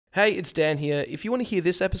Hey, it's Dan here. If you want to hear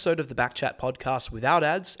this episode of the BACKCHAT podcast without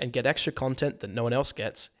ads and get extra content that no one else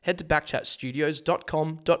gets, head to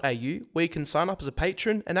backchatstudios.com.au where you can sign up as a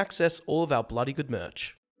patron and access all of our bloody good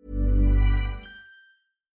merch.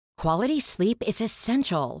 Quality sleep is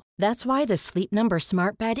essential. That's why the Sleep Number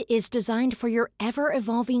Smart Bed is designed for your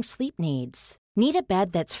ever-evolving sleep needs. Need a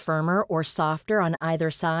bed that's firmer or softer on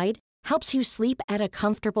either side? Helps you sleep at a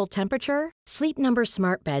comfortable temperature? Sleep Number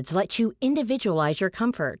Smart Beds let you individualize your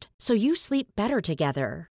comfort so you sleep better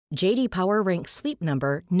together. J.D. Power ranks Sleep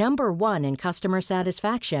Number number 1 in customer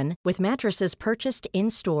satisfaction with mattresses purchased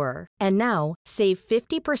in-store. And now, save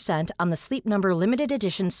 50% on the Sleep Number Limited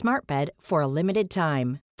Edition Smart Bed for a limited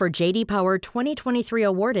time. For J.D. Power 2023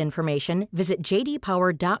 award information, visit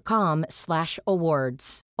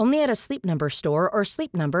jdpower.com/awards. Only at a Sleep Number store or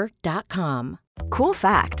sleepnumber.com. Cool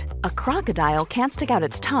fact, a crocodile can't stick out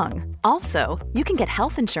its tongue. Also, you can get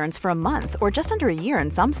health insurance for a month or just under a year in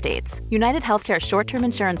some states. United Healthcare short-term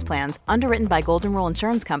insurance plans, underwritten by Golden Rule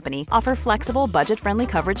Insurance Company, offer flexible, budget-friendly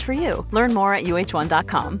coverage for you. Learn more at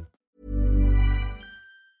uh1.com.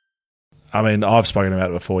 I mean, I've spoken about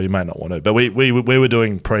it before. You may not want to, but we were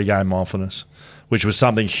doing pre-game mindfulness, which was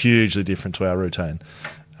something hugely different to our routine.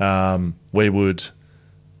 We would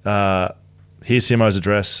hear Simo's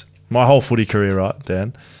address. My whole footy career, right,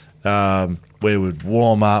 Dan? We would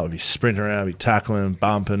warm up, we'd be sprinting around, we'd be tackling,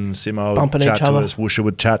 bumping. Simo would chat to us, Woosha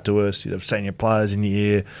would chat to us. You'd have senior players in your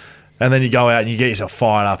ear, and then you go out and you get yourself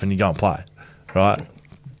fired up and you go and play, right?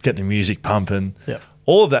 Get the music pumping. Yeah.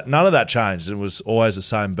 All of that, none of that changed. It was always the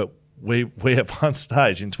same, but we at one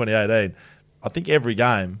stage in 2018, I think every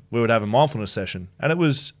game we would have a mindfulness session, and it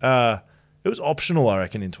was optional, I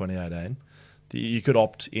reckon, in 2018. You could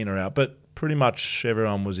opt in or out, but pretty much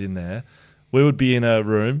everyone was in there. We would be in a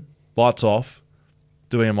room, lights off,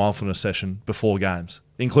 doing a mindfulness session before games,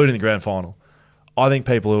 including the grand final. I think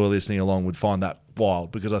people who are listening along would find that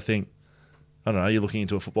wild because I think, I don't know, you're looking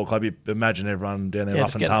into a football club, you imagine everyone down there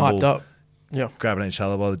rough and tumble. Hyped up. Yeah. Grabbing each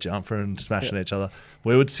other by the jumper and smashing each other.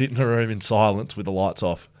 We would sit in a room in silence with the lights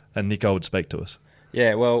off, and Nico would speak to us.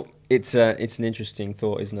 Yeah, well, it's an interesting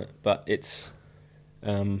thought, isn't it? But it's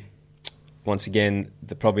once again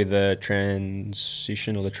probably the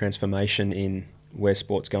transition or the transformation in where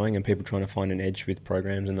sport's going, and people trying to find an edge with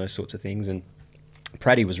programs and those sorts of things. And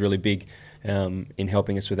Praddy was really big in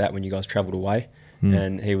helping us with that when you guys travelled away,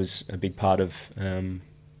 and he was a big part of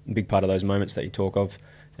those moments that you talk of.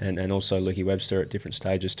 And also Lukey Webster at different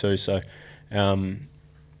stages too. So, once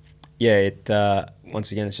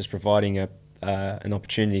again, it's just providing an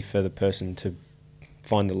opportunity for the person to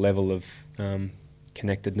find the level of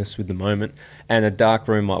connectedness with the moment. And a dark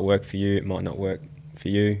room might work for you, it might not work for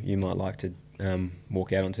you. You might like to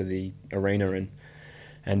walk out onto the arena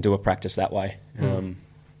and do a practice that way.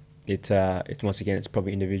 It once again, it's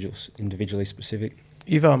probably individually specific.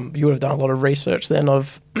 You would have done a lot of research then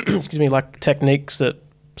of like techniques that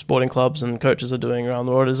sporting clubs and coaches are doing around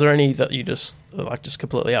the world. Is there any that you just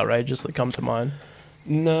completely outrageous that come to mind?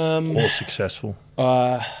 Or successful?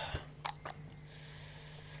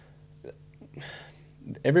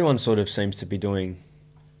 Everyone sort of seems to be doing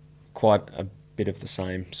quite a bit of the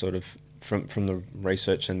same sort of from the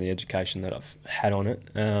research and the education that I've had on it.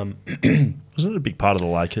 Wasn't it a big part of the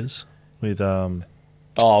Lakers with?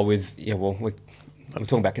 We're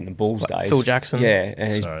talking back in the Bulls days. Phil Jackson. Yeah,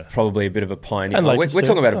 and he's probably a bit of a pioneer. And we're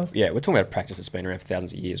talking about a practice that's been around for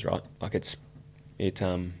thousands of years, right? Like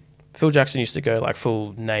Phil Jackson used to go like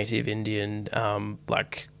full native Indian,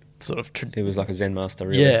 He was like a Zen master,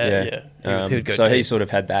 really. Yeah. He would go deep. He sort of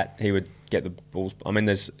had that. He would get the Bulls. I mean,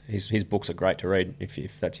 his books are great to read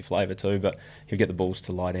if that's your flavour too. But he would get the Bulls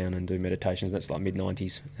to lie down and do meditations. That's like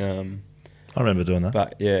mid-90s. I remember doing that.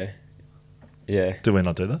 But yeah. Do we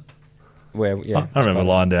not do that? Where I remember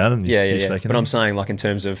lying down and you speaking. But I'm saying, like, in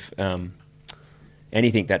terms of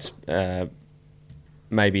anything that's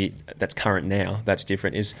maybe that's current now, that's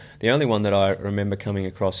different. Is the only one that I remember coming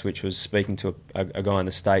across, which was speaking to a guy in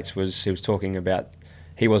the States, was he was talking about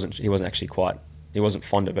he wasn't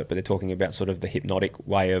fond of it, but they're talking about sort of the hypnotic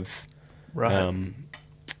way of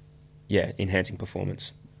enhancing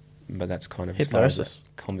performance. But that's kind of hypnosis. As far as the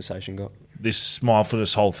conversation got. This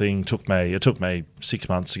mindfulness whole thing took me 6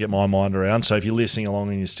 months to get my mind around. So if you're listening along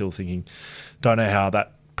and you're still thinking, don't know how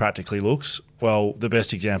that practically looks, well, the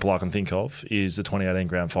best example I can think of is the 2018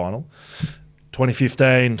 grand final.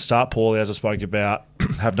 2015, start poorly, as I spoke about,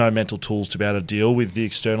 have no mental tools to be able to deal with the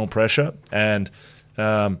external pressure, and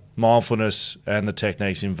mindfulness and the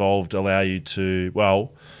techniques involved allow you to,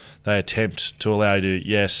 they attempt to allow you to,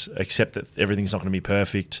 yes, accept that everything's not going to be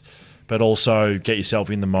perfect, but also get yourself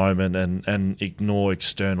in the moment and ignore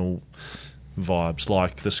external vibes,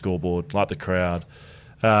 like the scoreboard, like the crowd,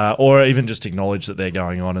 or even just acknowledge that they're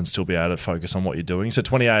going on and still be able to focus on what you're doing. So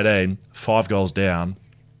 2018, 5 goals down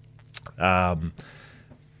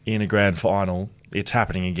in a grand final. It's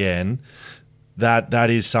happening again. That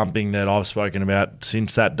is something that I've spoken about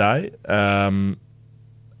since that day. And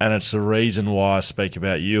it's the reason why I speak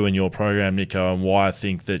about you and your program, Nico, and why I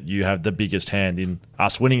think that you have the biggest hand in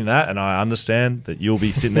us winning that. And I understand that you'll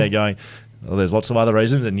be sitting there going, well, there's lots of other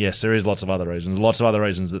reasons. And yes, there is lots of other reasons. Lots of other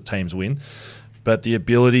reasons that teams win. But the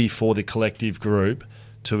ability for the collective group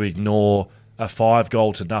to ignore a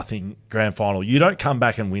 5-0 grand final. You don't come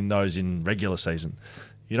back and win those in regular season.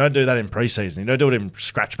 You don't do that in pre-season. You don't do it in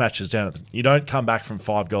scratch matches down at you don't come back from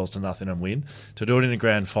 5-0 and win. To do it in a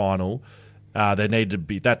grand final, there need to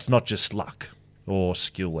be. That's not just luck or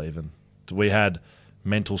skill even. We had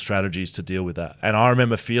mental strategies to deal with that. And I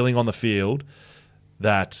remember feeling on the field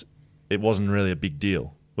that it wasn't really a big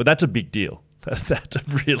deal. Well, that's a big deal. That's a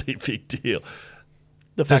really big deal.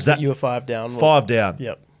 The fact that you were 5 down. 5 down.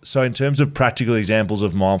 Yep. So in terms of practical examples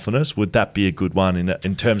of mindfulness, would that be a good one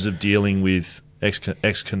in terms of dealing with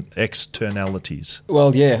externalities?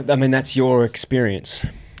 Well, yeah. I mean, that's your experience.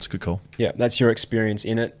 It's a good call. Yeah, that's your experience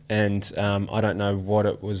in it, and I don't know what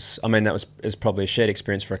it was. I mean, it was probably a shared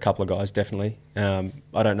experience for a couple of guys, definitely. I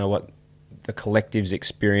don't know what the collective's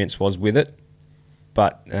experience was with it,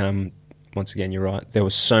 but once again, you're right. There were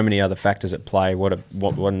so many other factors at play. What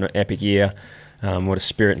an epic year! What a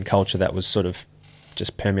spirit and culture that was sort of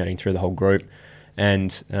just permeating through the whole group,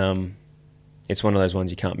 and it's one of those ones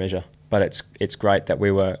you can't measure. But it's great that we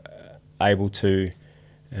were able to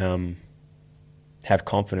have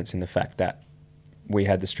confidence in the fact that we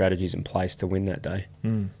had the strategies in place to win that day.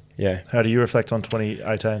 Yeah. How do you reflect on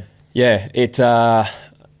 2018? Yeah, I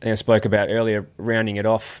spoke about earlier, rounding it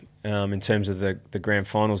off in terms of the grand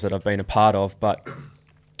finals that I've been a part of, but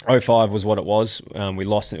 05 was what it was. We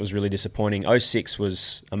lost and it was really disappointing. 06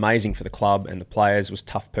 was amazing for the club and the players. It was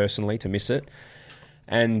tough personally to miss it.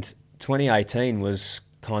 And 2018 was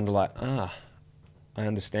kind of like, I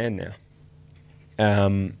understand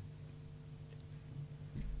now.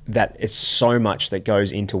 That it's so much that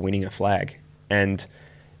goes into winning a flag, and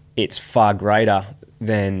it's far greater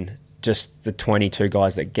than just the 22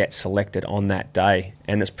 guys that get selected on that day.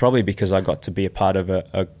 And it's probably because I got to be a part of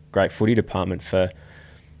a great footy department for,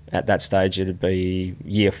 at that stage, it'd be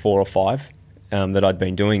year 4 or 5 that I'd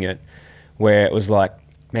been doing it, where it was like,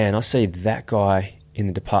 man, I see that guy in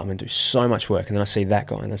the department do so much work, and then I see that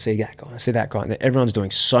guy, and I see that guy, and I see that guy, and then everyone's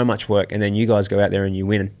doing so much work, and then you guys go out there and you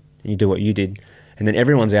win, and you do what you did. And then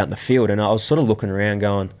everyone's out in the field, and I was sort of looking around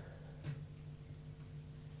going,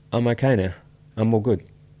 I'm okay now. I'm all good.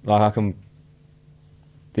 Like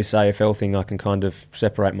this AFL thing I can kind of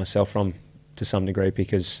separate myself from to some degree,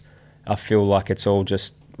 because I feel like it's all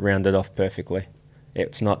just rounded off perfectly.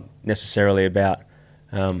 It's not necessarily about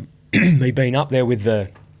me being up there with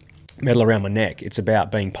the medal around my neck. It's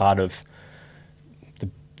about being part of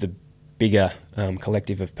the bigger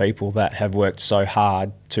collective of people that have worked so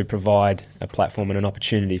hard to provide a platform and an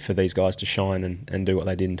opportunity for these guys to shine and do what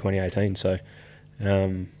they did in 2018. So,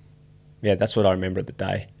 yeah, that's what I remember at the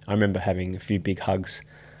day. I remember having a few big hugs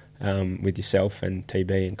with yourself and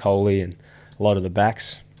TB and Coley and a lot of the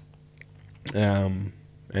backs, and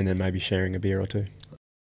then maybe sharing a beer or two.